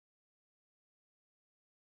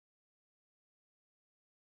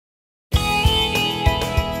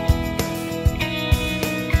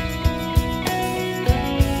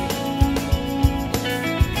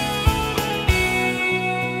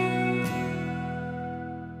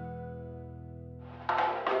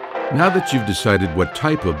Now that you've decided what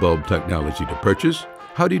type of bulb technology to purchase,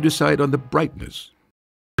 how do you decide on the brightness?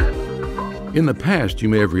 In the past, you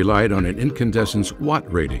may have relied on an incandescence watt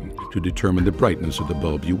rating to determine the brightness of the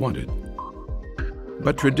bulb you wanted.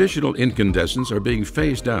 But traditional incandescents are being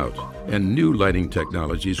phased out, and new lighting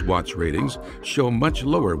technologies' watts ratings show much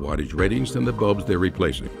lower wattage ratings than the bulbs they're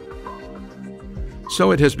replacing.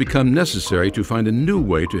 So it has become necessary to find a new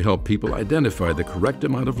way to help people identify the correct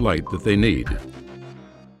amount of light that they need.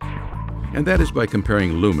 And that is by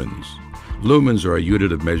comparing lumens. Lumens are a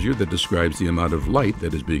unit of measure that describes the amount of light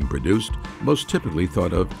that is being produced, most typically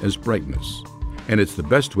thought of as brightness. And it's the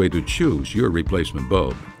best way to choose your replacement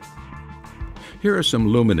bulb. Here are some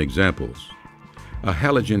lumen examples. A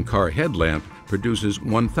halogen car headlamp produces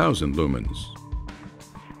 1,000 lumens.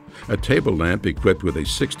 A table lamp equipped with a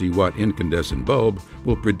 60-watt incandescent bulb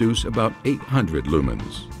will produce about 800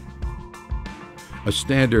 lumens. A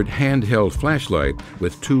standard handheld flashlight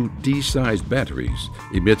with two D-sized batteries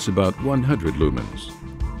emits about 100 lumens.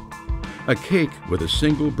 A cake with a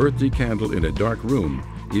single birthday candle in a dark room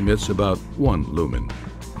emits about 1 lumen.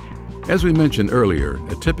 As we mentioned earlier,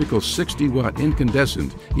 a typical 60-watt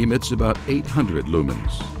incandescent emits about 800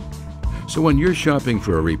 lumens. So when you're shopping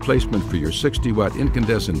for a replacement for your 60-watt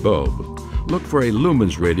incandescent bulb, look for a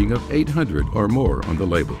lumens rating of 800 or more on the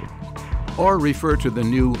label. Or refer to the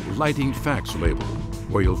new lighting facts label,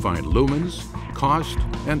 where you'll find lumens, cost,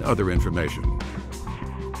 and other information.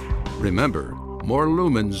 Remember, more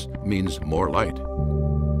lumens means more light.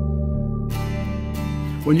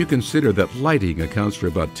 When you consider that lighting accounts for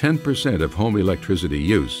about 10% of home electricity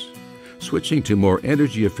use, switching to more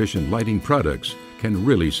energy-efficient lighting products can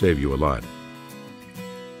really save you a lot.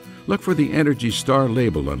 Look for the Energy Star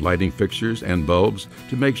label on lighting fixtures and bulbs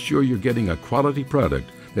to make sure you're getting a quality product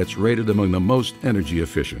that's rated among the most energy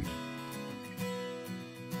efficient.